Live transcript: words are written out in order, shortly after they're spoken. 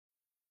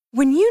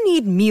When you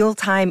need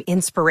mealtime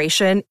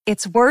inspiration,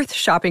 it's worth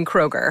shopping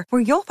Kroger,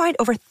 where you'll find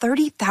over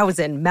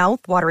 30,000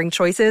 mouth-watering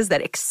choices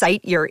that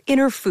excite your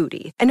inner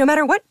foodie. And no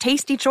matter what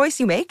tasty choice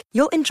you make,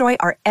 you'll enjoy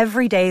our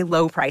everyday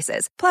low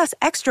prices, plus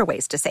extra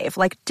ways to save,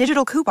 like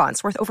digital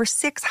coupons worth over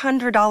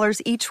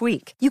 $600 each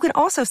week. You can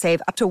also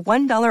save up to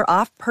 $1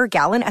 off per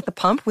gallon at the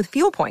pump with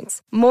fuel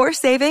points. More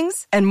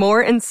savings and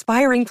more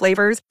inspiring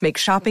flavors make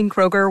shopping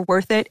Kroger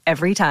worth it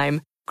every time.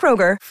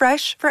 Kroger,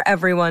 fresh for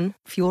everyone.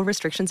 Fuel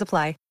restrictions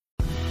apply.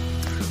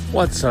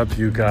 What's up,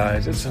 you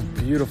guys? It's a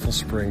beautiful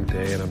spring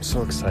day, and I'm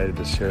so excited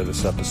to share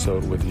this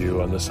episode with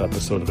you. On this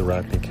episode of the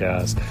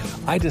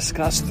Rockneycast, I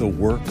discuss the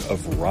work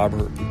of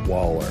Robert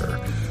Waller,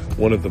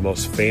 one of the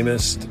most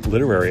famous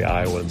literary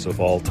Iowans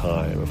of all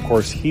time. Of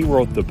course, he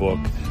wrote the book,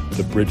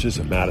 The Bridges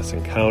of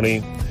Madison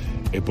County,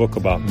 a book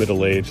about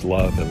middle-aged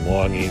love and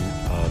longing,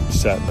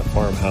 set in a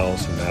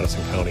farmhouse in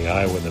Madison County,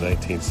 Iowa in the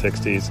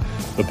 1960s.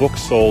 The book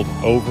sold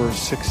over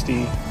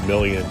 60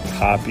 million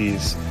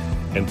copies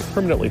and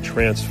permanently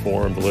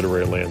transformed the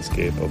literary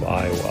landscape of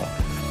Iowa.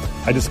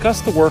 I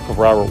discussed the work of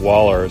Robert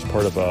Waller as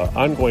part of an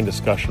ongoing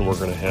discussion we're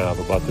going to have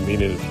about the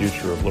meaning and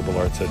future of liberal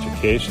arts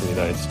education in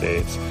the United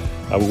States.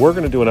 We're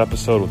going to do an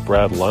episode with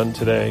Brad Lund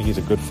today. He's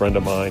a good friend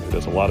of mine who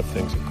does a lot of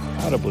things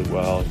incredibly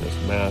well. He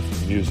does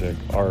math, music,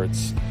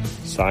 arts,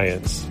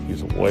 science.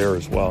 He's a lawyer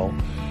as well.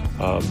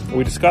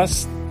 We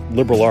discuss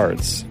liberal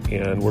arts,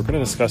 and we're going to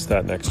discuss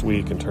that next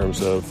week in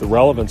terms of the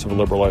relevance of a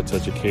liberal arts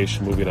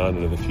education moving on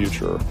into the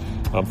future.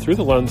 Through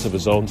the lens of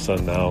his own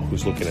son now,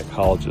 who's looking at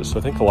colleges. So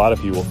I think a lot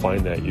of you will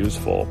find that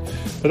useful.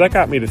 But that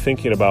got me to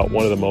thinking about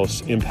one of the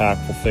most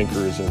impactful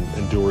thinkers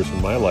and doers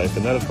in my life,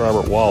 and that is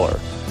Robert Waller.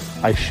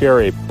 I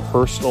share a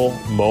personal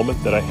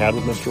moment that I had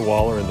with Mr.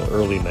 Waller in the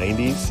early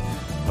 90s.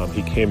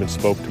 He came and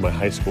spoke to my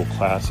high school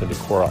class in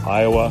Decorah,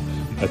 Iowa,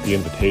 at the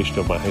invitation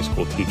of my high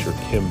school teacher,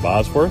 Kim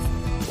Bosworth.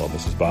 Well,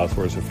 Mrs.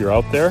 Bosworth, if you're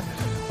out there.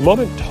 The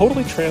moment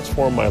totally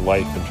transformed my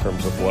life in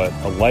terms of what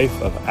a life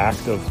of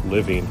active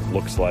living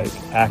looks like,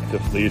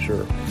 active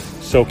leisure,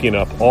 soaking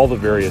up all the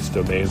various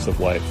domains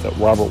of life that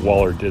Robert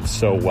Waller did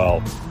so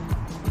well.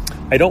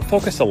 I don't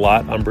focus a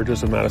lot on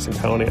Bridges of Madison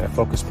County. I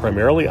focus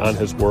primarily on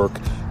his work,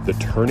 The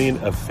Turning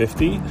of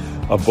 50,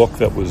 a book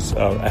that was,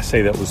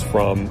 essay that was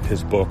from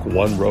his book,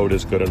 One Road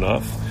is Good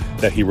Enough,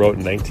 that he wrote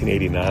in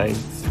 1989,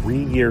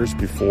 3 years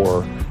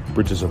before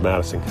Bridges of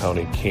Madison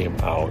County came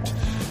out.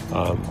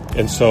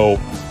 And so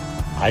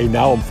I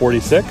now am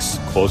 46,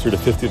 closer to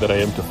 50 than I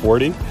am to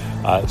 40.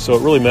 So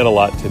it really meant a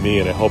lot to me,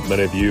 and I hope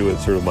many of you at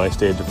sort of my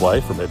stage of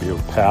life, or maybe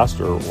past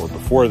or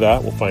before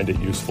that, will find it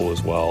useful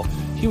as well.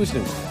 He was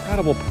an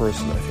incredible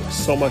person. I think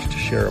so much to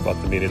share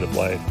about the meaning of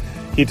life.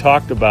 He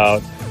talked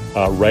about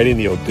writing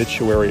the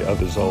obituary of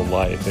his own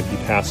life, and he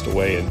passed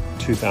away in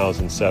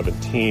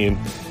 2017.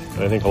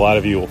 And I think a lot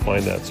of you will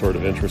find that sort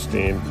of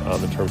interesting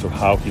in terms of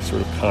how he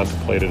sort of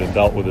contemplated and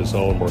dealt with his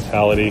own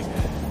mortality.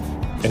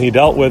 And he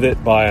dealt with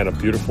it by, on a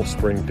beautiful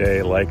spring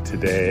day like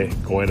today,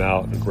 going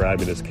out and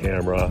grabbing his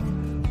camera,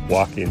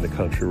 walking the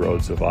country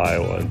roads of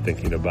Iowa and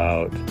thinking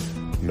about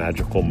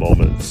magical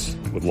moments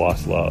with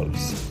lost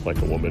loves, like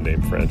a woman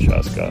named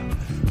Francesca.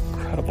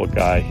 Incredible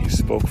guy. He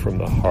spoke from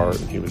the heart,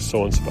 and he was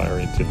so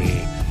inspiring to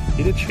me.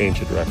 He did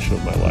change the direction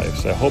of my life.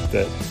 So I hope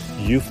that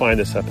you find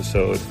this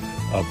episode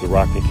of the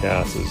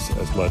Rockneycast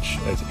as much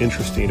as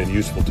interesting and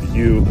useful to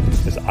you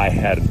as I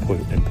had in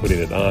putting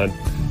it on.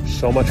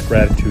 So much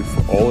gratitude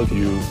for all of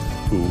you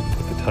who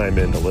put the time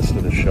in to listen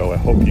to the show. I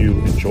hope you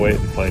enjoy it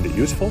and find it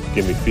useful.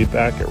 Give me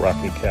feedback at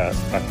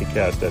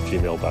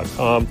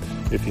rockneycast@gmail.com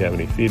if you have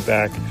any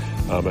feedback.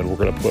 And we're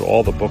going to put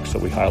all the books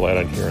that we highlight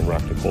on here in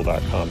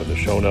rocknicole.com in the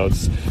show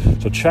notes.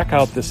 So check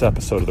out this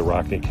episode of the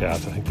Rockneycast.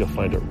 I think you'll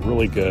find it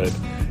really good.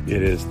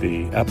 It is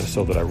the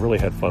episode that I really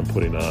had fun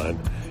putting on.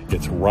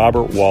 It's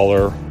Robert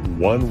Waller,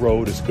 One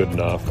Road is Good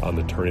Enough, on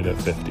the Turning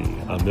of 50,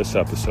 on this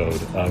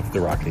episode of the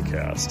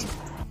Rockneycast.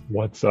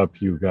 What's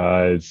up, you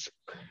guys?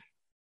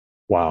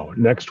 Wow.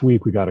 Next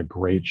week, we got a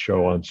great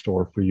show on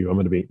store for you. I'm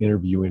going to be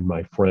interviewing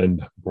my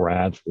friend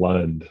Brad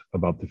Lund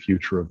about the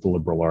future of the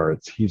liberal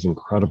arts. He's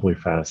incredibly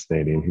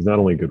fascinating. He's not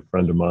only a good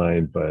friend of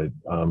mine, but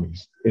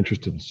he's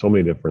interested in so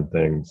many different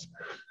things.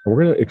 And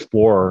we're going to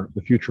explore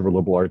the future of a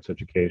liberal arts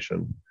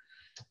education.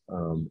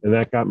 And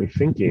that got me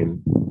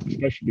thinking,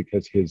 especially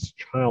because his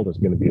child is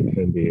going to be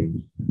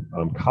attending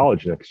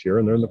college next year,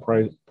 and they're in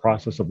the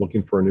process of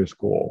looking for a new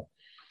school.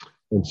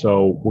 And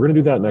so we're going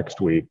to do that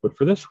next week. But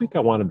for this week, I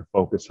wanted to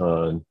focus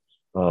on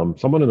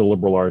someone in the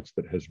liberal arts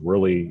that has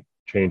really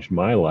changed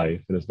my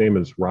life. And his name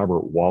is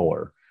Robert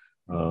Waller.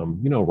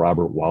 You know,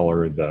 Robert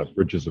Waller, the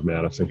Bridges of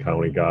Madison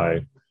County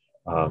guy.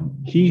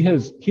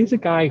 He's a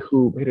guy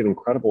who made an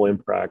incredible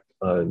impact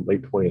on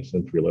late 20th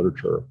century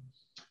literature.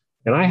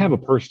 And I have a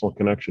personal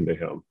connection to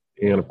him.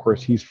 And of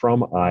course, he's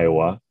from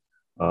Iowa.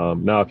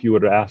 Now, if you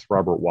would ask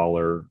Robert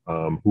Waller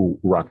who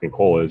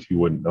Rockneycole is, you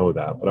wouldn't know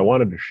that. But I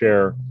wanted to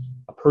share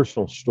a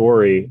personal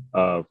story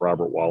of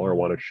Robert Waller. I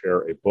want to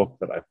share a book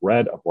that I've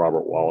read of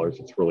Robert Waller's.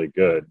 It's really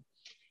good.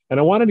 And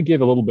I wanted to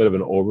give a little bit of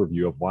an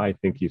overview of why I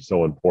think he's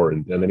so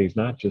important, and that he's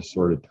not just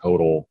sort of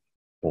total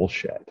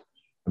bullshit.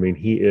 I mean,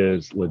 he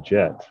is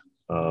legit.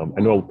 I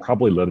know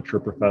probably literature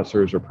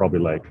professors are probably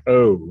like,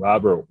 oh,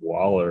 Robert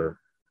Waller,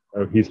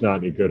 oh, he's not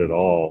any good at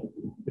all.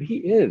 But he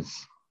is.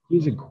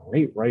 He's a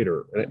great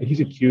writer. He's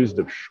accused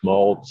of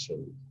schmaltz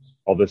and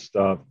all this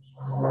stuff.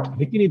 I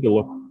think you need to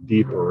look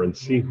deeper and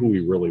see who he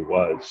really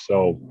was.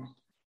 So,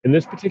 in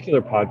this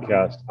particular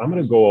podcast, I'm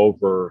going to go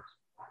over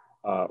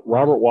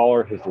Robert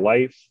Waller, his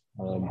life,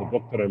 the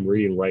book that I'm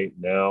reading right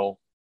now,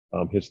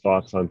 his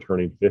thoughts on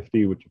turning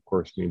 50, which of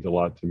course means a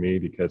lot to me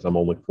because I'm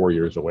only 4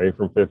 years away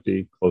from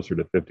 50, closer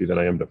to 50 than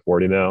I am to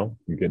 40 now.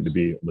 I'm getting to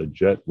be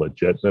legit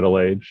middle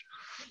age.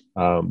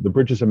 The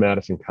Bridges of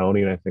Madison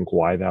County, and I think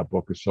why that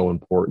book is so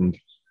important.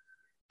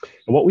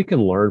 And what we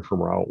can learn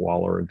from Robert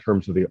Waller in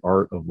terms of the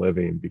art of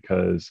living,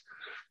 because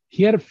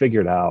he had it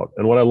figured out.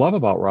 And what I love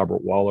about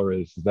Robert Waller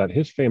is that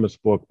his famous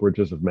book,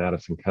 Bridges of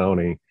Madison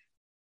County,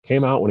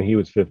 came out when he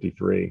was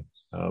 53.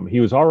 He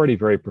was already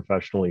very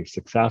professionally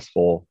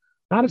successful,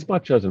 not as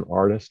much as an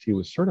artist. He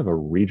was sort of a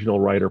regional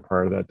writer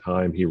prior to that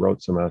time. He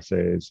wrote some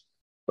essays,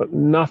 but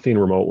nothing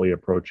remotely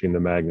approaching the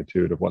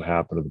magnitude of what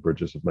happened to the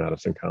Bridges of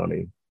Madison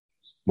County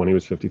when he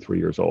was 53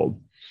 years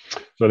old.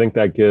 So I think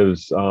that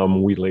gives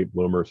we late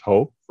bloomers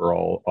hope for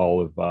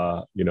all of,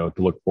 to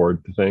look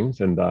forward to things.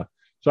 And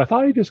so I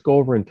thought I'd just go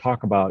over and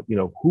talk about,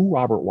 who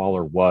Robert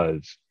Waller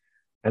was,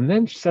 and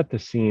then set the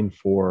scene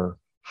for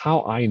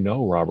how I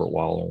know Robert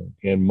Waller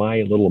and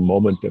my little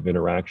moment of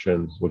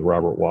interaction with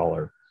Robert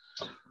Waller.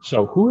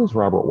 So who is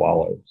Robert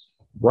Waller?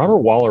 Robert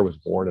Waller was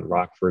born in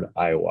Rockford,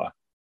 Iowa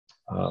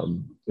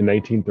in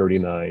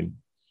 1939.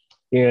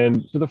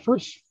 And for the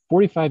first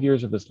 45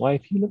 years of his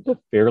life, he lived a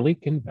fairly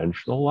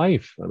conventional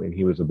life. I mean,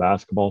 he was a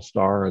basketball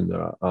star in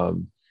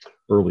the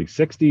early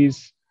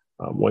 60s,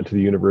 went to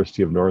the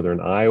University of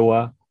Northern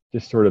Iowa,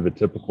 just sort of a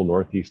typical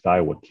Northeast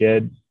Iowa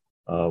kid,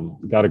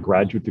 got a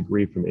graduate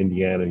degree from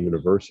Indiana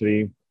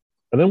University,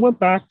 and then went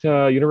back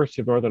to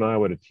University of Northern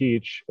Iowa to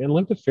teach and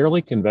lived a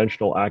fairly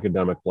conventional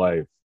academic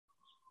life.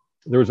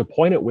 There was a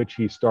point at which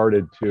he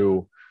started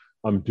to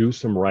do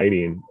some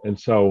writing. And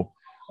so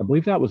I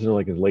believe that was in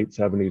like his late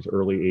 70s,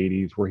 early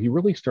 80s, where he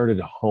really started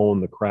to hone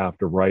the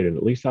craft of writing.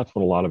 At least that's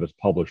when a lot of his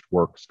published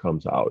works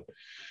comes out.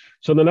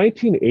 So in the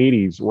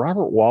 1980s,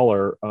 Robert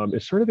Waller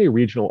is sort of a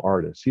regional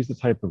artist. He's the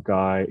type of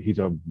guy, he's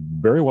a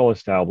very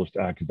well-established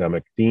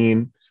academic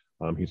dean.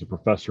 He's a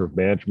professor of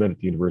management at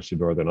the University of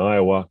Northern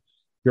Iowa,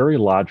 very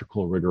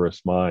logical,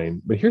 rigorous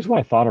mind. But here's what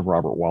I thought of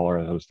Robert Waller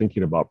as I was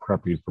thinking about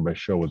prepping for my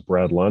show with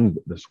Brad Lund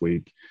this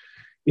week,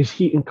 is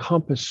he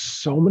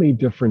encompassed so many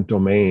different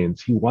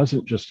domains. He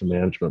wasn't just a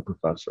management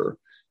professor.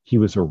 He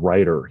was a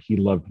writer. He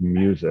loved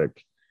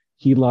music.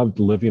 He loved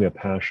living a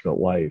passionate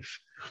life.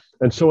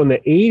 And so in the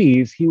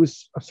 80s, he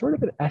was a sort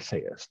of an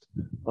essayist.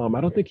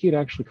 I don't think he had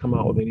actually come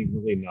out with any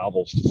really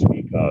novels to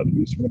speak of. He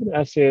was sort of an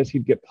essayist.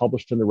 He'd get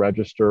published in the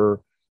Register.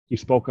 He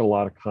spoke at a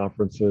lot of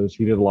conferences.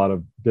 He did a lot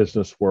of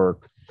business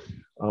work.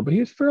 But he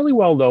was fairly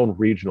well known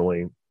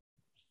regionally.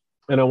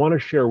 And I want to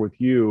share with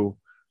you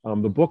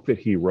the book that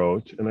he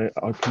wrote, and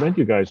I commend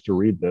you guys to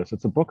read this.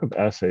 It's a book of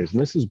essays,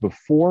 and this is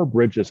before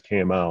Bridges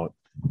came out.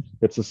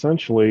 It's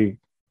essentially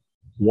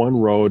One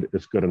Road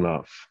is Good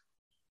Enough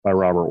by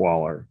Robert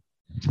Waller.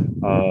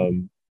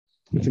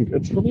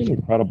 It's really an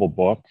incredible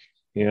book,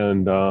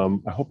 and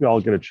I hope you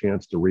all get a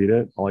chance to read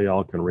it. All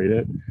y'all can read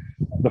it.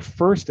 The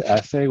first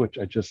essay, which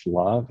I just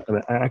love,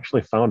 and I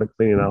actually found it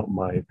cleaning out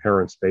my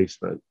parents'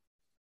 basement.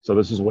 So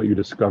this is what you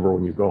discover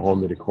when you go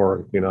home to decor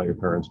and clean out your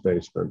parents'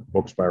 basement.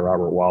 Books by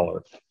Robert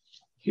Waller.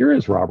 Here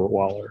is Robert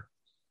Waller.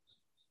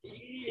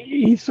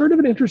 He's sort of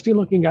an interesting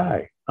looking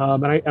guy.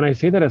 And I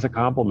say that as a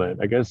compliment.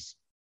 I guess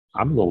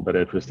I'm a little bit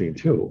interesting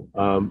too.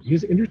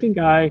 He's an interesting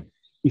guy.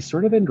 He's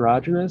sort of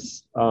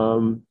androgynous.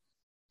 So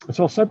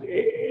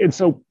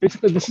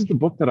basically this is the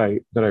book that I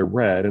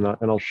read, and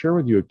I'll share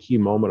with you a key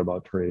moment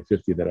about turning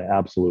 50 that I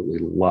absolutely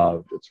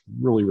loved. It's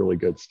really, really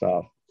good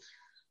stuff.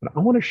 But I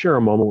want to share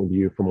a moment with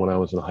you from when I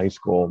was in high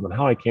school and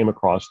how I came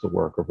across the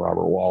work of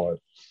Robert Waller.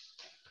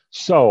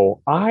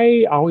 So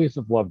I always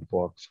have loved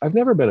books. I've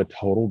never been a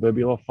total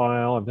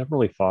bibliophile. I've never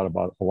really thought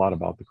a lot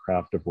about the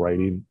craft of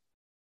writing.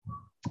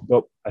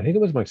 But I think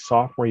it was my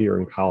sophomore year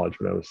in college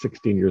when I was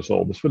 16 years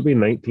old. This would be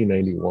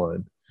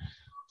 1991.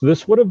 So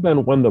this would have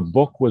been when the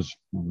book was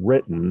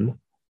written,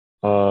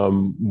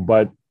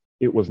 but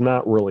it was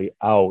not really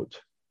out.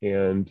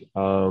 And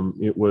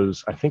it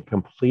was, I think,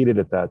 completed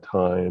at that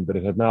time, but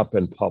it had not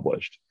been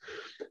published.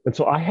 And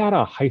so I had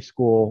a high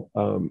school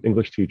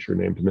English teacher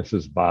named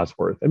Mrs.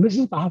 Bosworth. And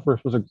Mrs.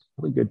 Bosworth was a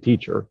really good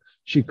teacher.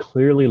 She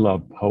clearly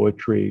loved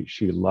poetry.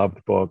 She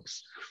loved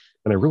books.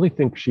 And I really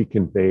think she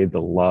conveyed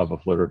the love of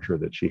literature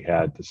that she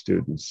had to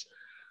students.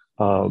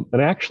 And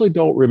I actually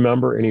don't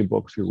remember any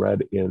books we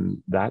read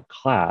in that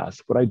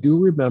class, but I do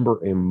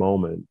remember a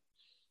moment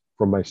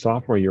from my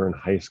sophomore year in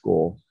high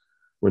school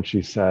when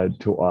she said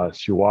to us,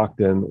 she walked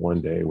in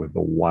one day with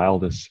the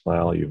wildest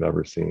smile you've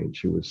ever seen.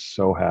 She was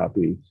so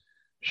happy.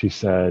 She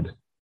said,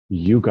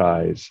 "You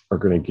guys are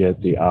going to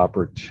get the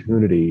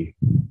opportunity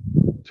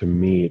to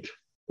meet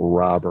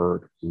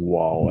Robert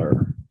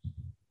Waller.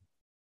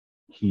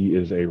 he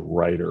is a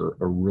writer,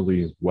 a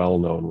really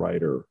well-known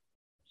writer,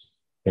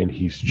 and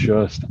he's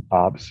just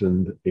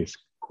optioned a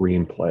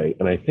screenplay.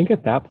 And I think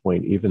at that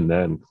point, even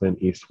then,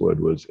 Clint Eastwood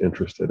was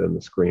interested in the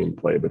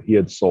screenplay, but he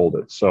had sold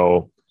it.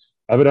 So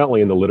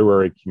evidently in the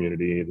literary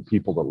community, the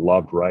people that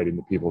loved writing,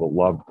 the people that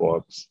loved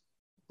books,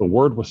 the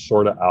word was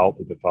sort of out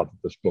that they thought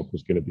that this book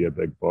was going to be a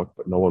big book,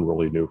 but no one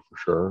really knew for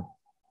sure.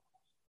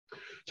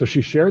 So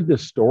she shared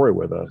this story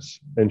with us,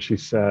 and she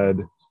said,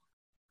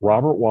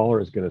 Robert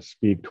Waller is going to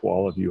speak to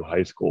all of you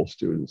high school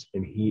students,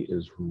 and he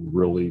is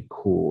really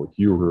cool.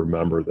 You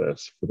remember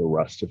this for the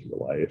rest of your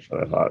life.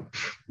 And I thought,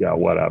 yeah,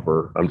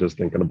 whatever. I'm just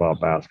thinking about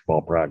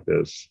basketball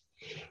practice,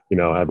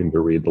 having to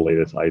read the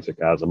latest Isaac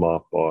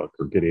Asimov book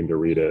or getting to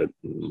read it,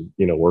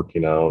 and,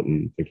 working out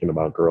and thinking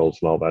about girls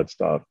and all that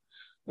stuff.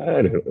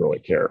 I didn't really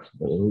care.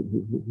 Who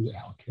the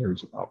hell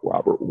cares about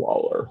Robert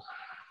Waller?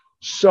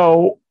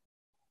 So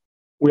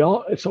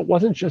it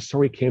wasn't just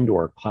so he came to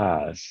our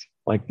class.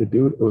 Like the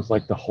dude, it was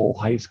like the whole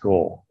high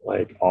school,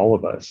 like all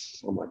of us.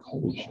 So I'm like,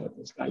 holy shit,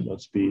 this guy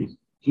must be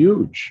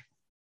huge.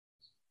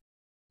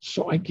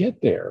 So I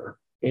get there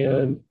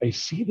and I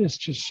see this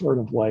just sort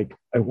of like,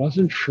 I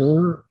wasn't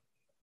sure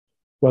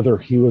whether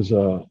he was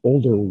an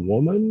older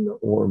woman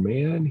or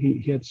man.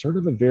 He had sort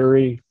of a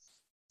very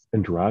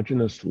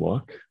androgynous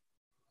look.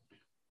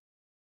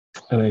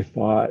 And I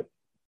thought,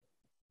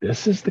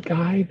 this is the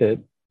guy that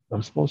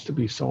I'm supposed to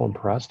be so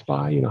impressed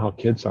by. You know how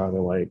kids are,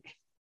 they're like,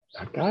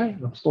 that guy,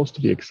 I'm supposed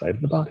to be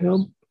excited about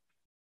him.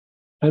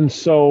 And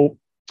so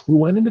we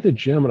went into the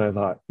gym and I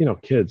thought,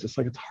 kids,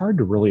 it's hard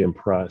to really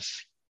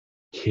impress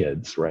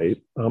kids,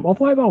 right?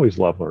 Although I've always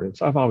loved learning.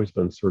 So I've always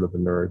been sort of a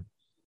nerd.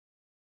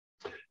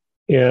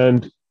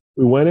 And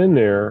we went in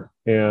there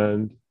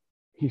and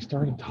he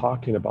started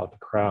talking about the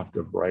craft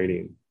of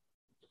writing.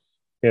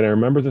 And I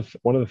remember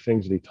one of the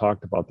things that he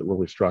talked about that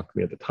really struck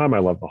me at the time. I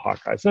loved the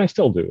Hawkeyes, and I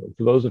still do. And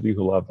for those of you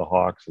who love the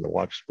Hawks and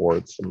watch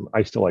sports, and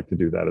I still like to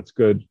do that. It's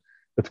good.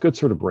 It's good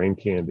sort of brain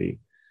candy.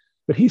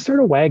 But he sort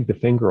of wagged the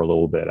finger a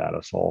little bit at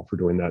us all for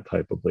doing that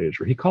type of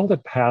leisure. He called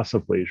it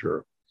passive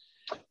leisure.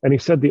 And he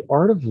said the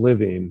art of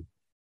living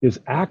is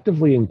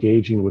actively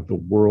engaging with the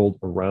world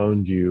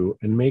around you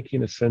and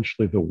making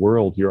essentially the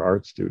world your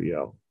art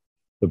studio.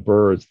 The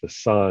birds, the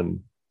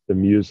sun, the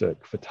music,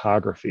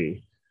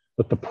 photography.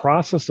 But the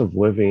process of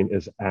living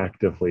is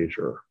active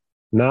leisure,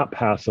 not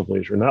passive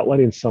leisure, not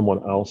letting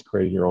someone else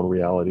create your own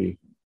reality,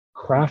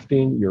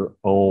 crafting your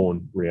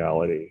own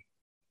reality.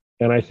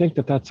 And I think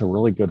that that's a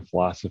really good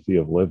philosophy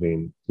of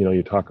living.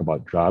 You talk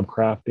about job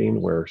crafting,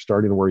 where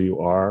starting where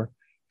you are,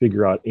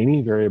 figure out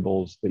any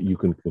variables that you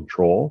can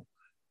control,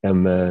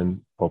 and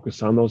then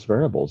focus on those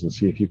variables and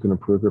see if you can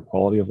improve your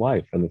quality of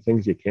life. And the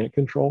things you can't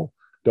control,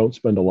 don't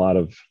spend a lot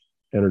of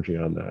energy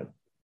on that.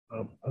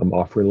 I'm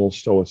offering a little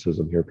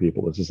stoicism here,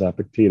 people. This is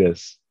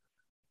Epictetus.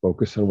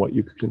 Focus on what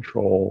you can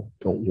control.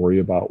 Don't worry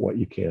about what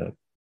you can't.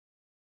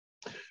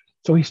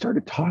 So he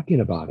started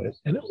talking about it.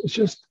 And it was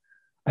just,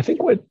 I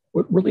think what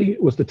really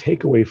was the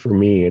takeaway for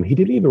me, and he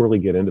didn't even really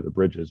get into the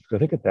bridges, because I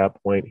think at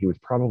that point he was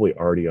probably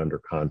already under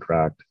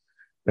contract.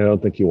 And I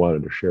don't think he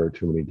wanted to share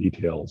too many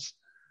details.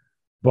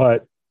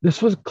 But this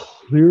was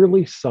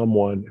clearly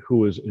someone who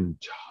was in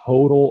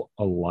total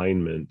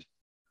alignment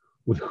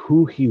with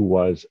who he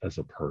was as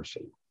a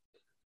person.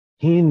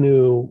 He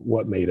knew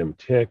what made him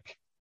tick,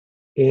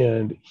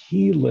 and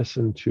he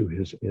listened to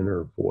his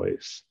inner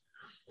voice.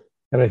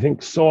 And I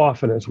think so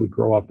often as we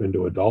grow up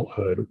into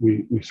adulthood,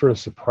 we sort of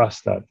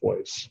suppress that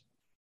voice.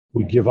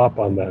 We give up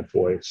on that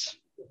voice.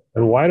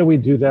 And why do we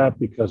do that?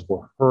 Because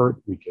we're hurt,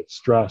 we get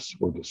stressed,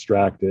 we're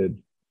distracted.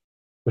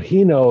 But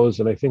he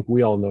knows, and I think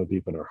we all know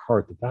deep in our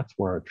heart, that that's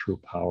where our true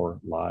power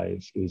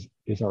lies, is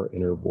our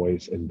inner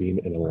voice and being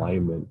in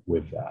alignment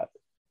with that.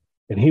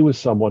 And he was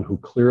someone who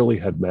clearly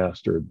had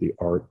mastered the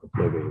art of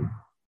living.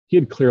 He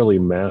had clearly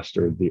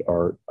mastered the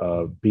art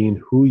of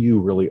being who you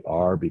really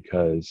are,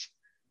 because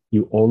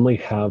you only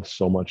have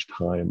so much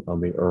time on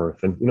the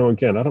earth. And,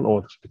 again, I don't know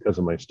if it's because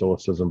of my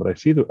stoicism, but I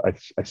see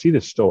the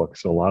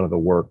Stoics in a lot of the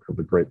work of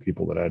the great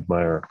people that I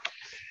admire.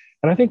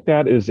 And I think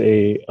that is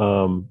a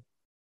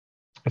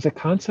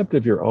concept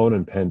of your own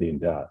impending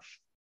death.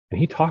 And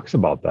he talks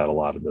about that a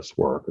lot in this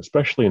work,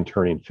 especially in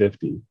Turning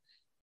 50.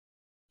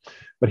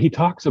 But he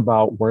talks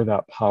about where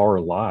that power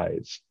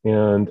lies.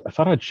 And I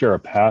thought I'd share a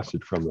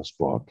passage from this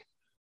book.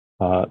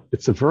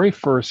 It's the very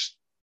first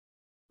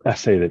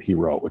essay that he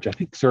wrote, which I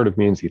think sort of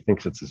means he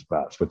thinks it's his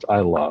best, which I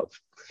love.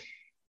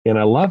 And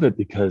I love it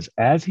because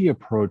as he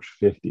approached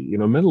 50,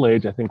 middle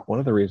age, I think one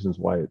of the reasons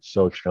why it's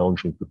so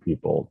challenging for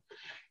people,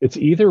 it's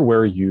either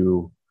where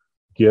you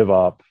give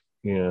up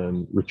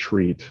and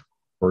retreat,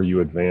 or you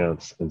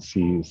advance and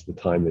seize the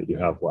time that you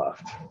have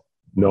left,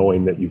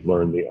 knowing that you've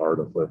learned the art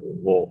of living.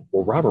 Well,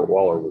 Robert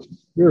Waller was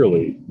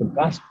clearly the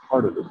best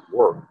part of his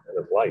work and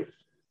his life,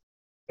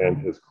 and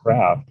his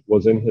craft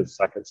was in his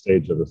second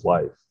stage of his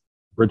life.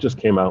 Bridges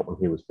came out when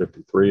he was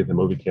 53. The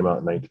movie came out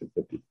in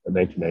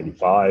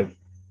 1995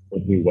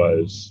 when he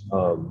was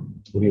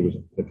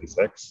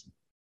 56.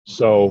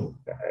 So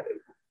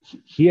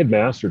he had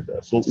mastered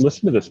this. So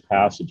listen to this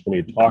passage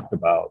when he talked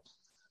about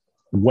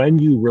when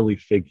you really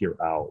figure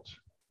out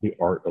the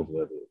art of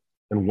living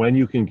and when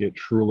you can get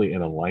truly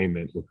in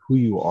alignment with who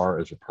you are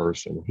as a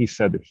person. He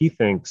said that he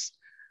thinks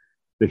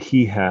that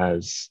he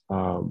has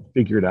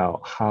figured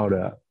out how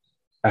to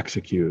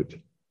execute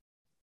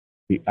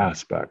the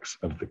aspects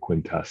of the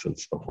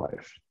quintessence of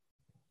life.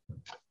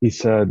 He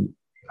said,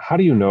 how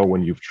do you know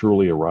when you've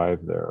truly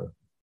arrived there?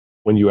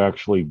 When you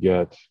actually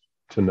get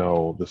to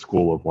know the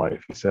school of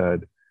life? He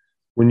said,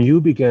 when you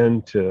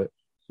begin to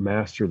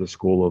master the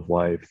school of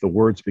life, the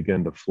words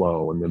begin to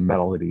flow and the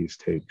melodies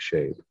take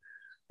shape.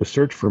 The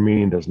search for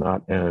meaning does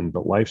not end,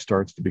 but life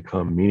starts to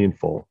become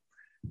meaningful,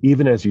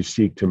 even as you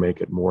seek to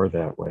make it more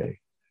that way.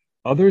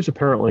 Others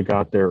apparently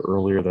got there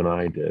earlier than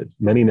I did.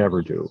 Many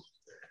never do.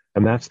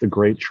 And that's the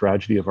great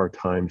tragedy of our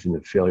times and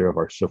the failure of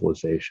our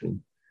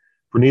civilization.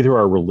 For neither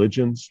our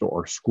religions, nor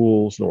our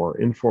schools, nor our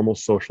informal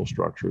social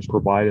structures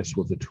provide us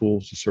with the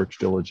tools to search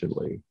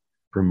diligently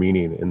for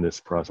meaning in this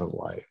present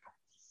life.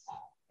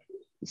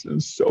 This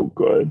is so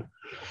good.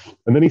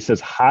 And then he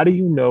says, how do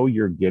you know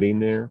you're getting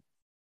there?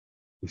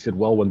 He said,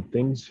 well, when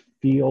things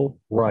feel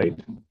right,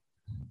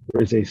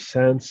 there is a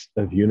sense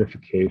of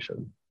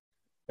unification,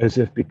 as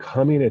if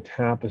becoming a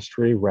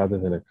tapestry rather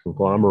than a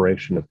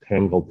conglomeration of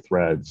tangled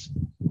threads.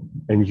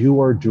 And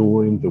you are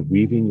doing the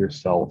weaving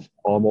yourself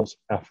almost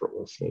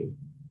effortlessly.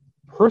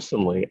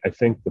 Personally, I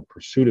think the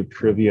pursuit of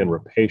trivia and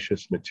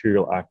rapacious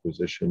material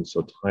acquisition,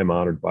 so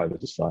time-honored by the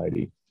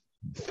society,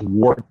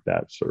 thwart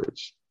that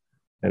search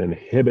and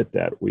inhibit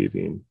that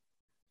weaving,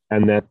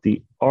 and that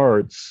the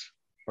arts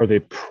are the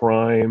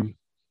prime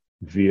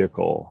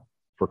vehicle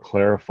for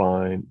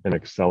clarifying and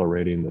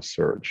accelerating the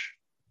search.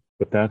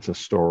 But that's a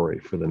story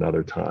for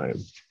another time.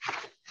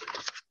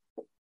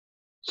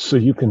 So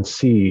you can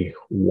see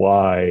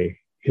why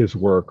his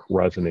work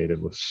resonated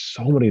with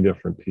so many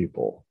different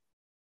people.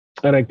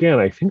 And again,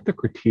 I think the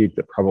critique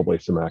that probably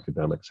some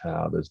academics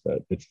have is that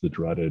it's the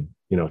dreaded,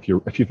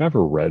 if you've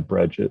ever read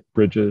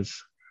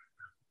Bridges,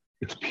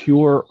 it's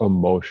pure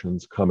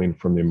emotions coming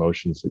from the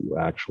emotions that you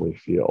actually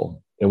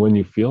feel. And when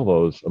you feel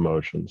those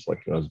emotions,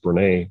 like as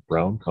Brene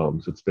Brown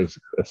comes, it's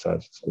basically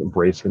it's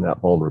embracing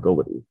that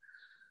vulnerability.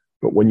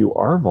 But when you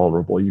are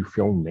vulnerable, you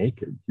feel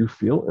naked, you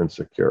feel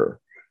insecure.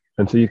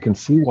 And so you can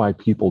see why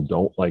people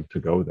don't like to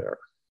go there.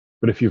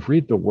 But if you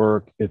read the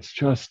work, it's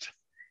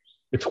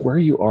where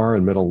you are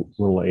in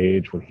middle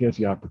age when he has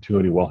the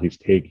opportunity while he's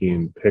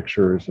taking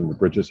pictures in the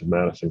bridges of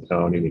Madison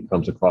County, and he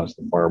comes across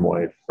the farm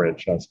wife,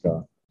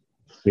 Francesca.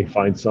 He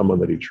finds someone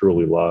that he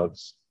truly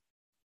loves,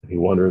 and he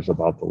wonders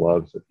about the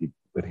loves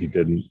that he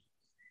didn't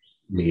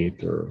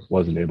meet or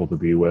wasn't able to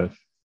be with.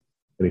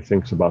 And he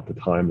thinks about the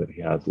time that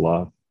he has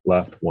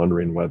left,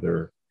 wondering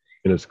whether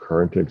in his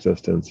current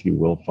existence he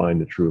will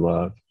find the true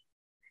love.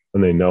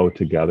 And they know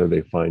together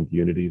they find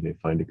unity, they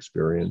find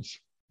experience,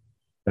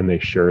 and they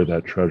share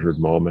that treasured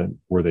moment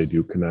where they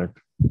do connect.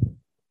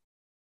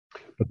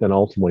 But then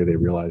ultimately they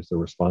realize their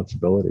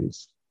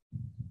responsibilities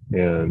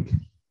and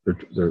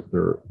their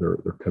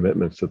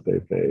commitments that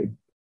they've made,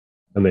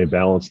 and they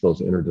balance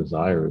those inner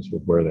desires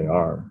with where they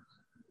are.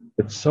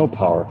 It's so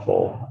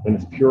powerful, and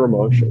it's pure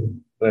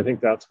emotion. And I think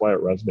that's why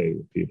it resonated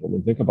with people. I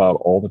mean, think about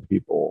all the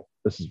people,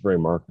 this is very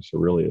Marcus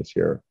Aurelius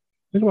here.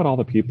 Think about all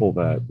the people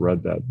that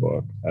read that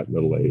book at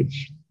middle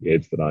age, the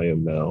age that I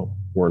am now.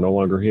 We're no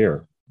longer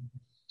here.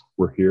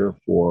 We're here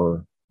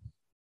for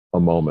a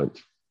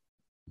moment.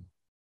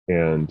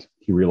 And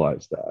he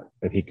realized that,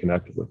 and he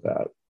connected with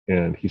that.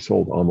 And he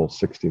sold almost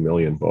 60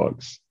 million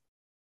books.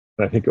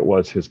 And I think it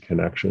was his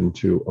connection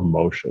to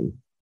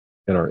emotion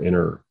in our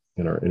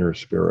inner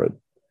spirit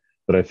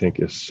that I think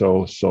is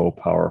so, so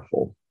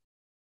powerful.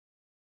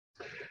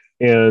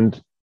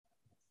 And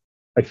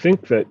I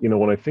think that,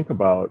 when I think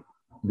about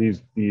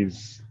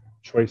these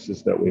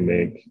choices that we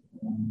make,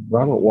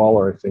 Robert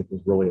Waller, I think,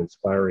 was really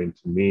inspiring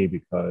to me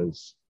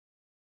because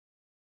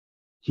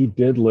he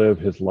did live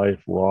his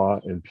life raw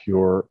and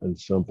pure and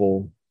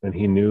simple, and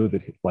he knew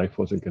that life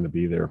wasn't going to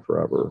be there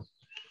forever.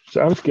 So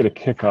I always get a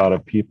kick out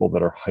of people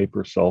that are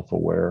hyper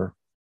self-aware.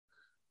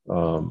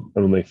 And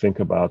when they think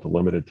about the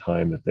limited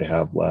time that they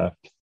have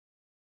left,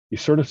 you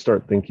sort of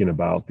start thinking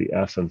about the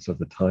essence of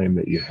the time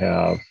that you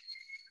have.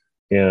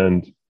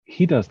 And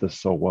he does this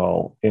so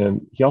well.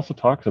 And he also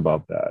talks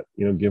about that,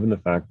 given the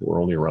fact that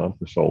we're only around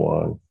for so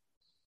long,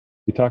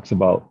 he talks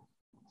about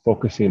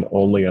focusing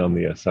only on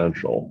the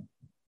essential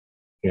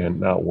and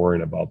not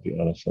worrying about the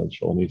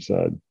unessential. And he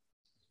said,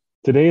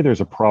 today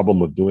there's a problem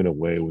with doing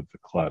away with the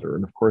clutter.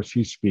 And of course,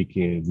 he's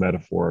speaking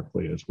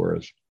metaphorically as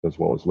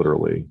well as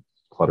literally.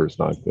 Clutter is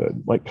not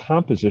good. Like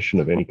composition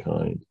of any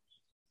kind.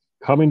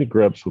 Coming to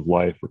grips with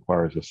life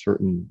requires a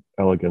certain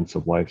elegance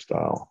of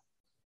lifestyle,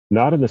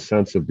 not in the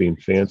sense of being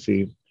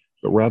fancy,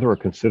 but rather a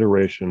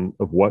consideration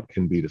of what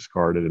can be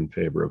discarded in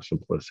favor of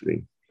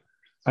simplicity.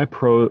 I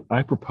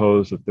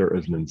propose that there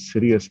is an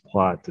insidious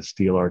plot to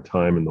steal our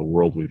time in the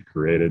world we've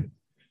created,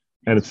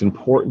 and it's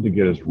important to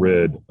get us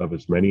rid of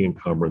as many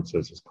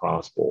encumbrances as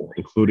possible,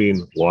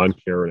 including lawn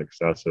care and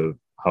excessive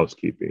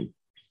housekeeping.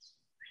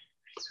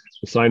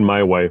 sign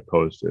my wife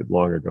posted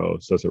long ago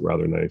says it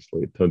rather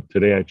nicely.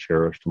 Today I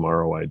cherish,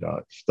 tomorrow I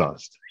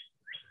dust.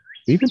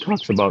 He even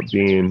talks about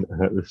being,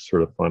 this is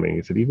sort of funny,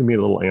 he said, even being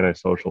a little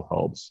antisocial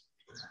helps.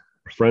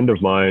 A friend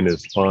of mine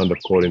is fond of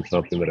quoting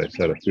something that I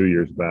said a few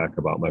years back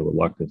about my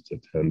reluctance to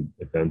attend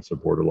events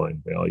of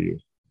borderline value.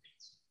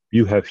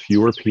 You have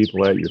fewer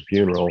people at your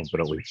funeral, but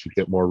at least you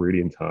get more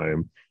reading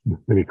time.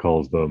 And he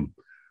calls them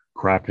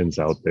krakens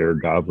out there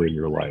gobbling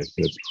your life.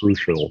 And it's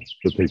crucial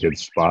that they get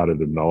spotted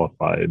and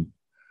nullified.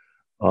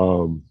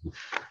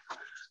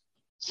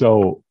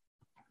 So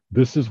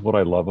this is what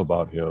I love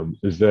about him,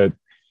 is that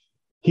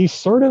he's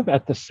sort of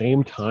at the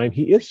same time,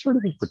 he is sort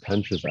of a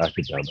pretentious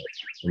academic.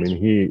 I mean,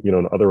 he,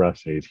 in other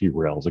essays, he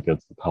rails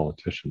against the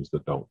politicians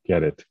that don't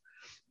get it.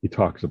 He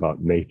talks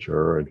about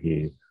nature and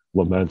he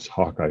laments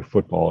Hawkeye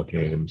football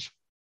games.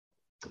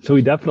 So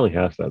he definitely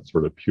has that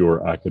sort of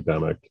pure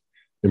academic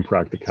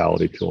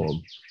impracticality to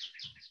him.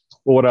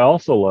 But what I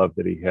also love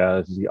that he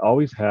has is he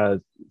always has,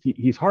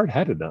 he's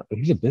hard-headed now, but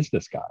he's a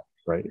business guy,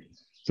 right?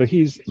 So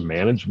he's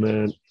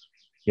management,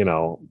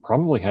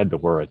 probably had to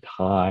wear a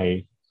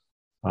tie,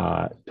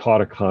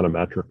 taught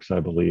econometrics, I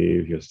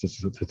believe. He has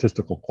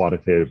statistical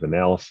quantitative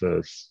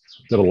analysis,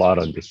 did a lot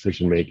on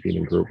decision-making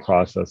and group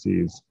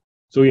processes.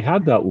 So he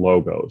had that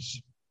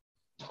logos,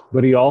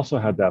 but he also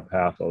had that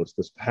pathos,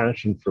 this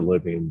passion for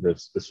living,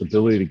 this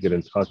ability to get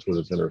in touch with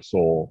his inner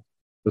soul,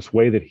 this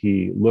way that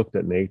he looked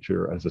at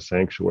nature as a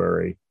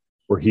sanctuary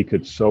where he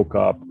could soak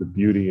up the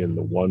beauty and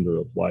the wonder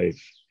of life.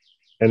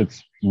 And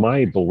it's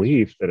my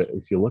belief that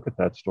if you look at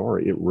that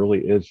story, it really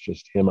is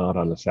just him out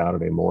on a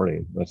Saturday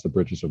morning. That's the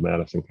bridges of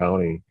Madison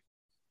County,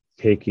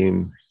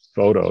 taking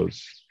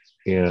photos,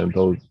 and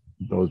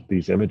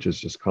these images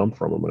just come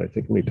from him. And I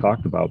think when he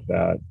talked about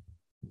that,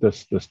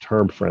 this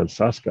term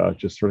Francesca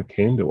just sort of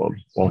came to him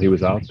while he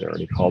was out there, and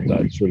he called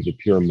that sort of the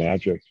pure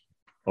magic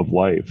of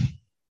life.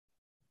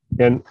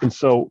 And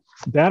so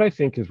that, I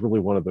think, is really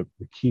one of the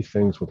key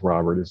things with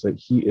Robert, is that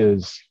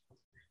he's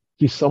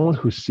someone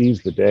who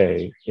sees the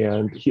day.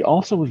 And he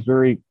also was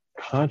very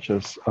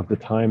conscious of the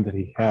time that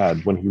he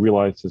had when he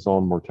realized his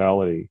own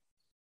mortality.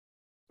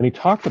 And he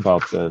talked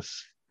about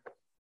this,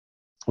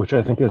 which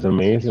I think is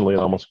amazingly, it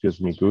almost gives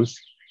me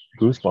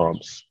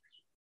goosebumps,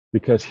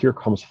 because here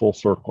comes full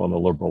circle on the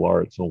liberal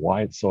arts and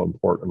why it's so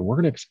important. And we're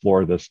going to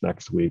explore this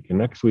next week. And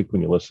next week,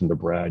 when you listen to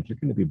Brad, you're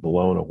going to be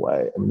blown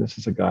away. I mean, this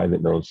is a guy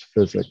that knows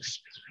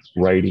physics,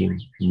 writing,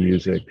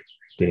 music,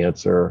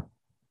 dancer,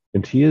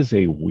 and he is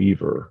a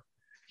weaver.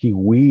 He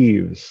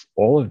weaves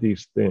all of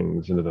these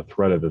things into the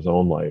thread of his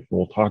own life. And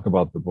we'll talk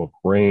about the book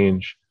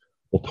Range.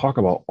 We'll talk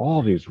about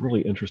all these really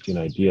interesting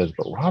ideas.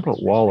 But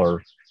Robert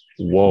Waller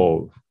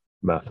wove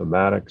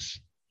mathematics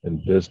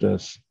and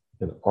business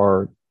and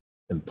art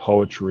and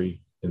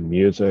poetry and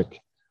music.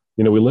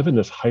 We live in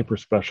this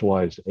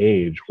hyper-specialized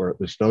age where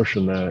this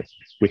notion that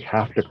we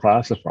have to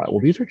classify, well,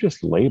 these are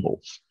just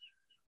labels.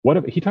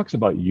 He talks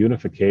about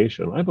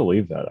unification. I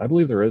believe that. I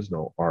believe there is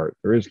no art,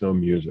 there is no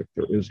music,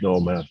 there is no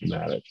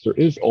mathematics, there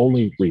is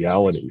only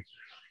reality.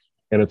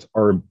 And it's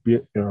our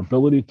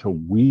ability to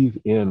weave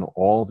in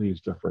all these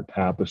different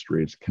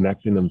tapestries,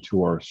 connecting them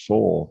to our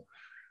soul,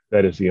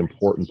 that is the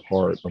important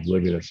part of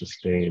living a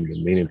sustained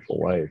and meaningful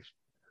life.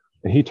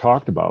 And he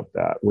talked about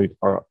that.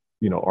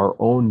 Our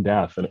own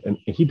death, and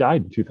he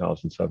died in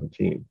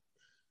 2017.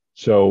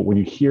 So when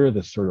you hear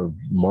this sort of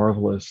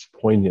marvelous,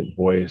 poignant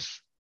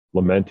voice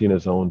lamenting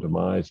his own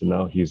demise, and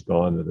now he's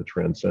gone to the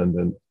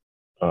transcendent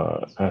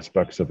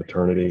aspects of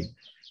eternity,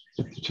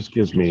 it just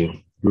gives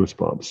me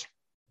goosebumps.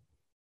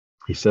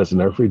 He says,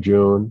 in every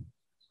June,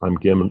 I'm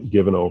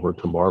given over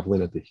to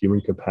marveling at the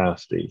human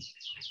capacity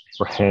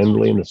for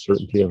handling the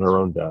certainty of our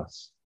own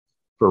deaths,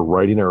 for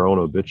writing our own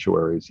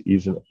obituaries,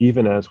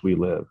 even as we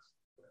live,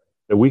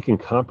 that we can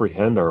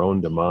comprehend our own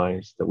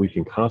demise, that we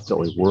can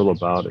constantly whirl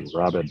about in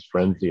rabid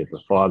frenzy at the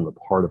thought and the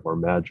part of our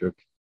magic,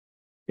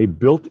 a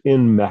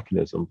built-in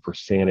mechanism for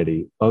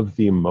sanity of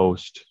the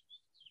most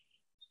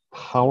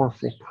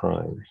powerful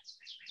kind,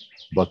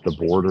 but the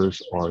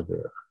borders are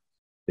there.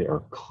 They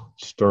are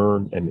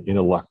stern and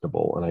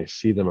ineluctable, and I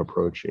see them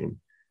approaching.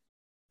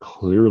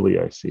 Clearly,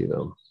 I see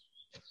them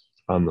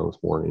on those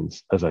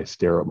mornings as I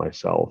stare at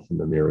myself in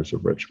the mirrors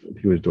of Richmond.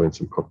 He was doing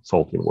some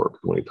consulting work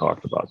when he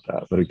talked about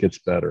that, but it gets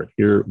better.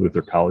 Here with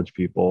their college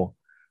people,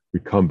 we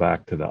come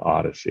back to the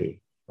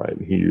Odyssey, right?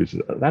 And he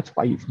uses, that's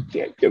why you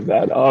can't give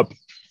that up.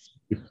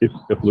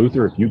 If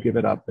Luther, if you give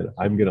it up, then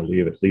I'm going to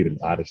lead an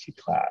Odyssey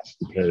class,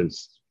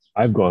 because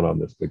I've gone on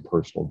this big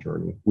personal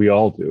journey. We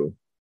all do.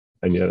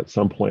 And yet at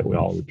some point we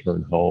all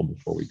return home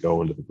before we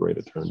go into the great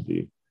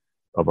eternity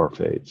of our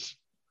fates.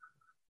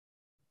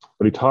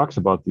 But he talks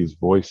about these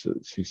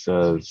voices. He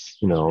says,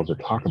 to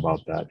talk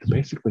about that, to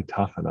basically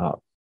toughen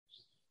up.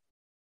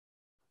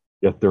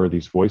 Yet there are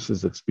these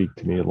voices that speak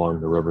to me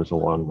along the rivers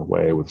along the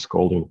way with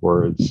scolding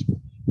words.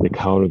 They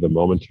counter the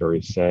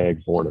momentary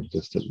sag born of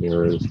distant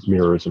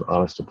mirrors and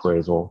honest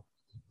appraisal.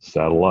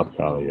 Saddle up,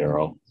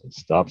 Caballero, and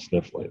stop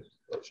sniffling.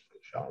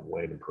 John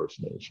Wayne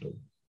impersonation.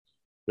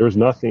 There is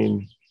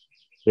nothing,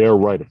 they are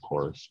right, of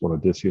course, when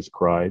Odysseus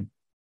cried,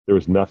 there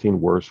is nothing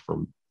worse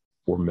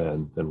were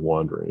men than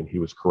wandering. He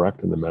was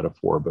correct in the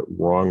metaphor, but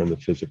wrong in the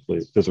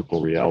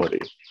physical reality.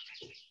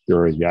 There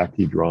are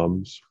Yaqui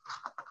drums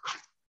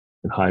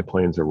and high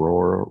plains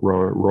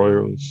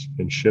arroyos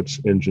and ships'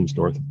 engines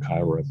north of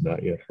Cairo I've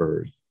not yet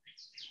heard.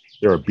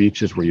 There are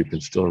beaches where you can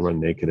still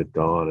run naked at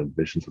dawn, and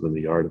visions within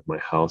the yard of my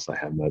house I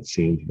have not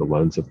seen through the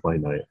lens of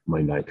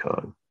my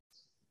Nikon.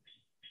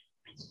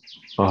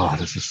 Oh,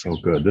 this is so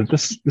good.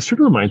 This sort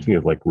of reminds me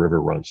of like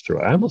River Runs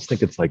Through. I almost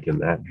think it's like in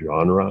that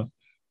genre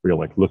where you're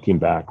like looking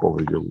back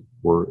over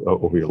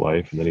your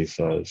life, and then he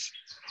says,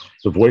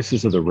 "The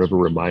voices of the river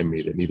remind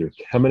me that neither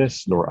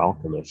chemists nor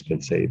alchemists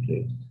can save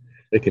me.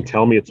 They can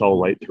tell me it's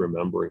all right to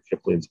remember, in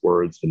Kipling's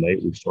words, the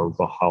night we stormed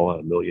Valhalla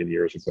a million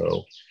years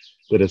ago,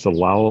 that it's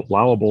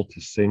allowable to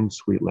sing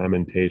sweet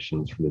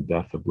lamentations for the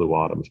death of blue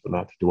autumns, but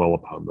not to dwell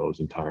upon those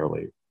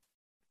entirely.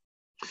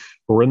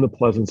 For in the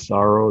pleasant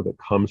sorrow that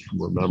comes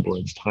from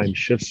remembrance, time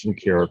shifts in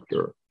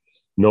character,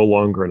 no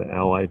longer an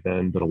ally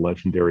then, but a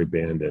legendary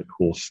bandit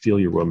who will steal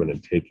your woman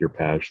and take your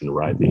passion and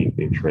ride the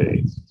evening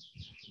train.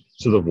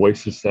 So the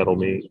voices settle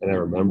me, and I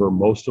remember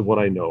most of what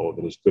I know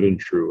that is good and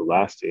true,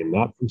 lasting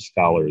not from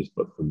scholars,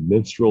 but from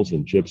minstrels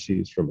and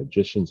gypsies, from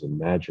magicians and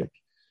magic,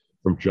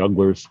 from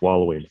jugglers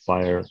swallowing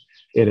fire.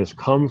 It has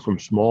come from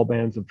small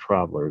bands of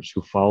travelers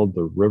who followed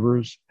the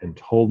rivers and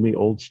told me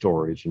old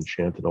stories and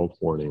chanted old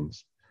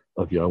warnings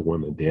of young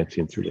women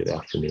dancing through late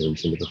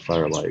afternoons into the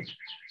firelight,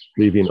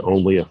 leaving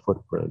only a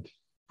footprint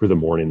for the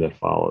morning that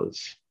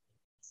follows.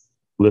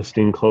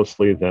 Listening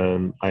closely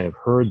then, I have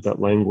heard that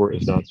languor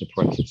is not the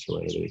price of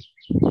serenity.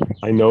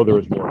 I know there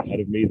is more ahead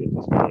of me than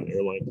just an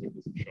airline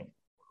ticket to show,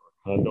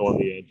 a condo on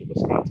the edge of a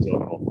Scottsdale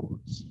golf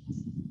course.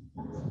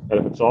 And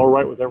if it's all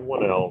right with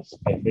everyone else,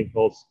 I think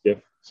I'll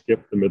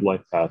skip the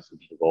midlife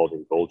passage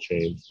involving gold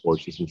chains,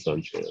 horses, and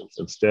sunshines.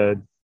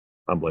 Instead,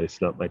 I'm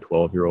lacing up my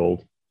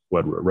 12-year-old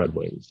Red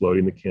Wings,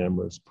 loading the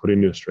cameras, putting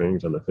new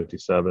strings on the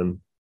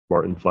 57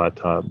 Martin flat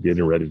top,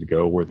 getting ready to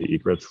go where the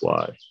egrets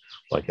fly.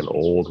 Like an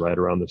old ride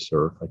around the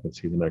surf, I can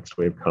see the next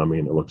wave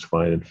coming. It looks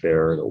fine and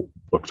fair, and it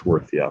looks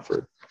worth the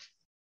effort.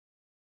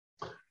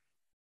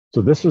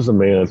 So this is a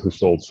man who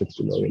sold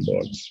 60 million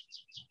books.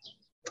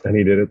 And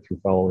he did it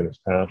through following his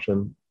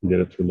passion. He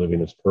did it through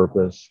living his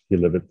purpose. He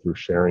lived it through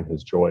sharing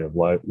his joy of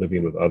life,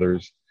 living with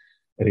others.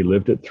 And he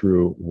lived it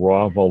through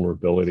raw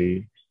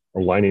vulnerability,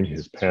 aligning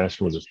his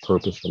passion with his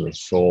purpose and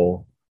his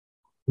soul,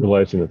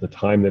 realizing that the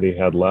time that he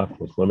had left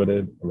was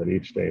limited, and that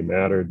each day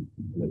mattered,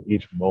 and that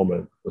each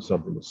moment was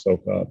something to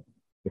soak up,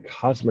 the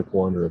cosmic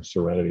wonder of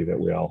serenity that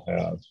we all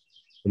have.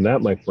 And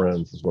that, my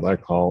friends, is what I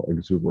call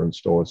exuberant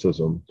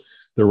stoicism.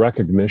 The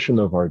recognition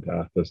of our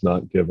death does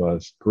not give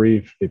us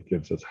grief, it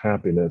gives us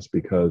happiness,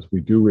 because we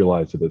do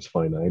realize it is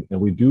finite, and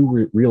we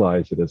do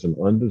realize it is an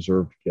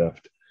undeserved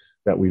gift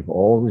that we've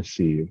all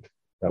received,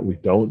 that we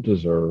don't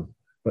deserve,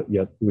 but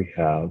yet we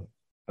have,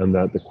 and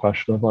that the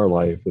question of our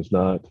life is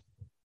not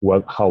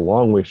how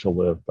long we shall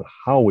live, but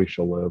how we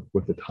shall live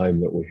with the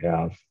time that we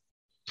have.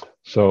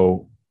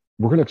 So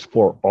we're going to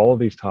explore all of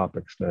these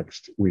topics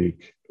next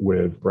week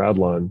with Brad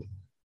Lund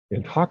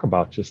and talk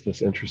about just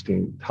this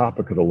interesting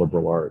topic of the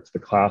liberal arts, the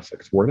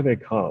classics. Where do they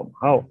come?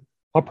 How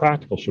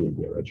practical should we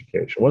be in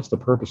education? What's the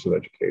purpose of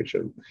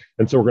education?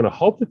 And so we're going to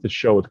hope that the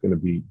show is going to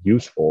be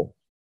useful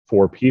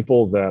for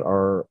people that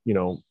are,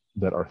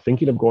 that are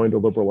thinking of going to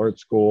liberal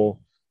arts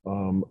school,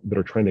 that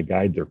are trying to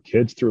guide their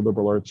kids through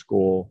liberal arts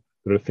school,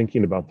 that are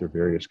thinking about their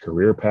various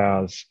career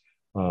paths.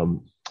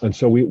 And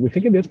so we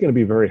think it is going to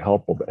be very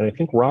helpful. And I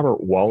think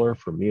Robert Waller,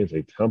 for me, is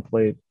a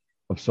template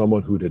of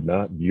someone who did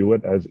not view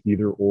it as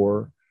either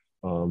or,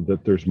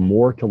 that there's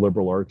more to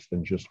liberal arts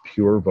than just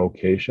pure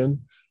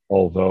vocation.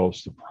 Although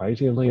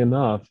surprisingly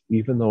enough,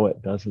 even though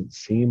it doesn't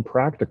seem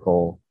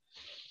practical,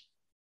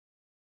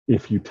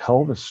 if you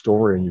tell the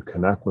story and you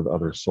connect with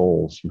other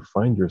souls, you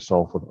find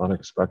yourself with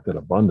unexpected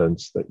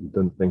abundance that you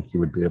didn't think you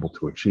would be able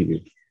to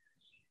achieve,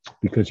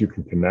 because you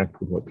can connect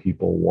with what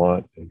people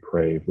want and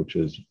crave, which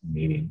is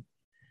meaning.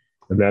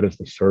 And that is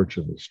the search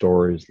of the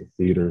stories, the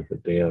theater, the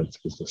dance,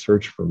 is the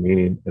search for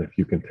meaning. And if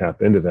you can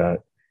tap into that,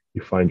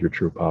 you find your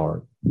true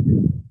power.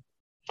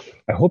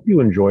 I hope you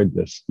enjoyed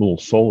this little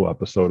solo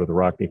episode of the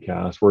Rock Me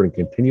Cast. We're going to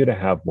continue to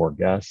have more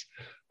guests.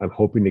 I'm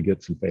hoping to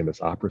get some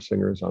famous opera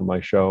singers on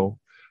my show.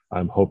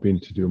 I'm hoping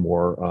to do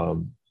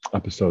more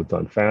episodes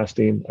on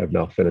fasting. I've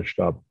now finished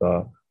up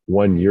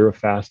 1 year of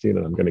fasting,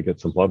 and I'm going to get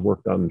some blood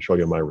work done and show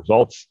you my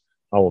results.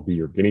 I will be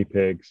your guinea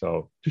pig.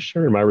 So just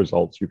sharing my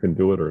results. You can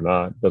do it or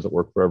not. It doesn't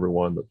work for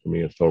everyone, but for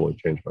me, it's totally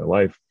changed my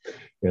life.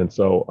 And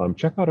so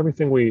check out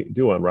everything we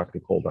do on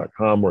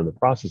rocknicole.com. We're in the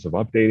process of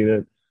updating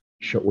it.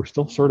 We're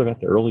still sort of at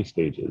the early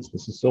stages.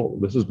 This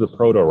is the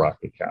proto Rock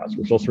Me Cast.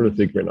 We're still sort of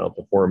figuring out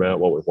the format,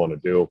 what we want to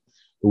do.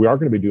 But we are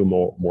going to be doing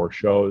more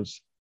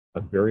shows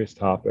on various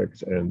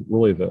topics. And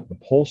really the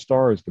pole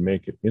star is to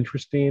make it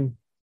interesting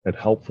and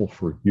helpful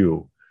for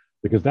you,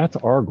 because that's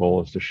our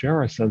goal, is to share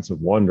our sense of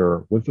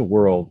wonder with the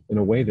world in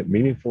a way that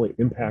meaningfully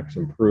impacts,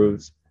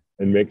 improves,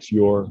 and makes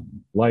your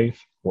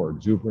life more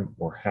exuberant,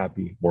 more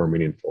happy, more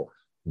meaningful.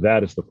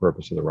 That is the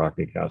purpose of the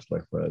Rockneycast, my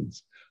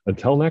friends.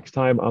 Until next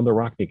time on the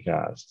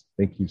Rockneycast,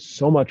 thank you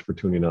so much for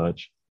tuning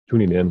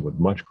in with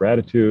much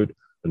gratitude.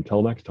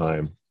 Until next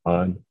time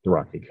on the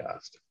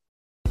Rockneycast.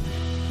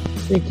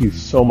 Thank you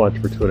so much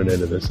for tuning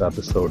into this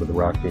episode of the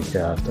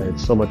Rockneycast. I had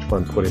so much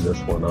fun putting this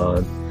one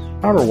on.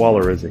 Robert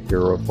Waller is a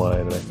hero of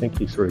mine, and I think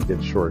he sort of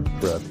gets short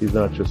shrift. He's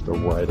not just a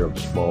writer of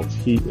schmaltz.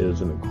 He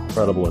is an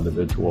incredible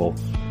individual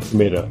who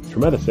made a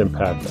tremendous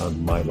impact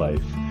on my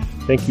life.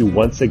 Thank you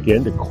once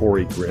again to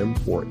Corey Grimm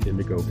for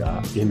Indigo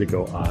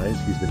Eyes.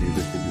 He's the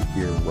music that you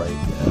hear right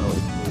now.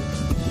 He's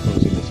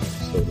composing this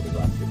episode of the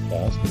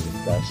Rockneycast, and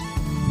the best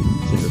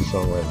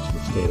singer-songwriters in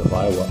the state of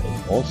Iowa,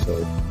 and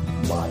also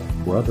my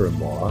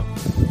brother-in-law.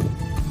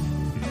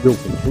 We'll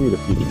continue to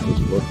feature his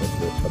work on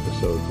this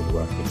episodes of the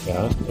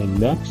Rockneycast. And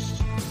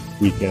next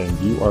weekend,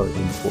 you are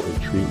in for a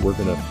treat. We're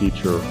going to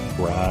feature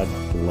Brad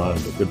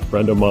Lund, a good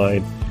friend of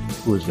mine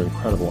who is an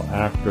incredible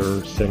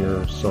actor,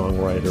 singer,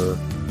 songwriter,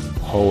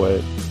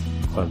 poet,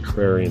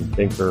 contrarian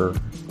thinker,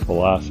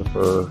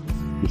 philosopher.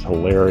 He's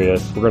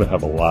hilarious. We're going to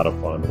have a lot of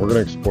fun. We're going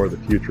to explore the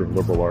future of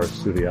liberal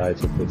arts through the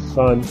eyes of his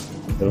son,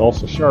 and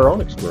also share our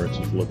own experiences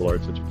with liberal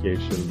arts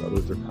education at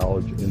Luther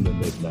College in the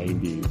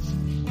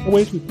mid-90s. The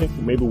ways we think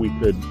that maybe we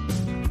could,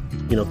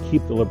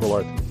 keep the liberal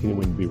arts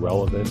continuing to be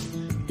relevant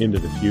into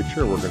the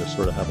future. We're going to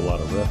sort of have a lot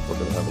of riff. We're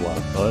going to have a lot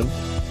of fun.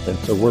 And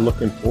so we're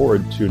looking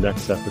forward to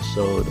next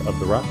episode of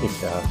the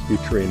Rockneycast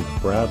featuring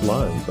Brad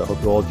Lund. I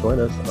hope you all join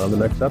us on the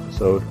next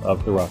episode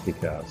of the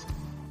Rockneycast.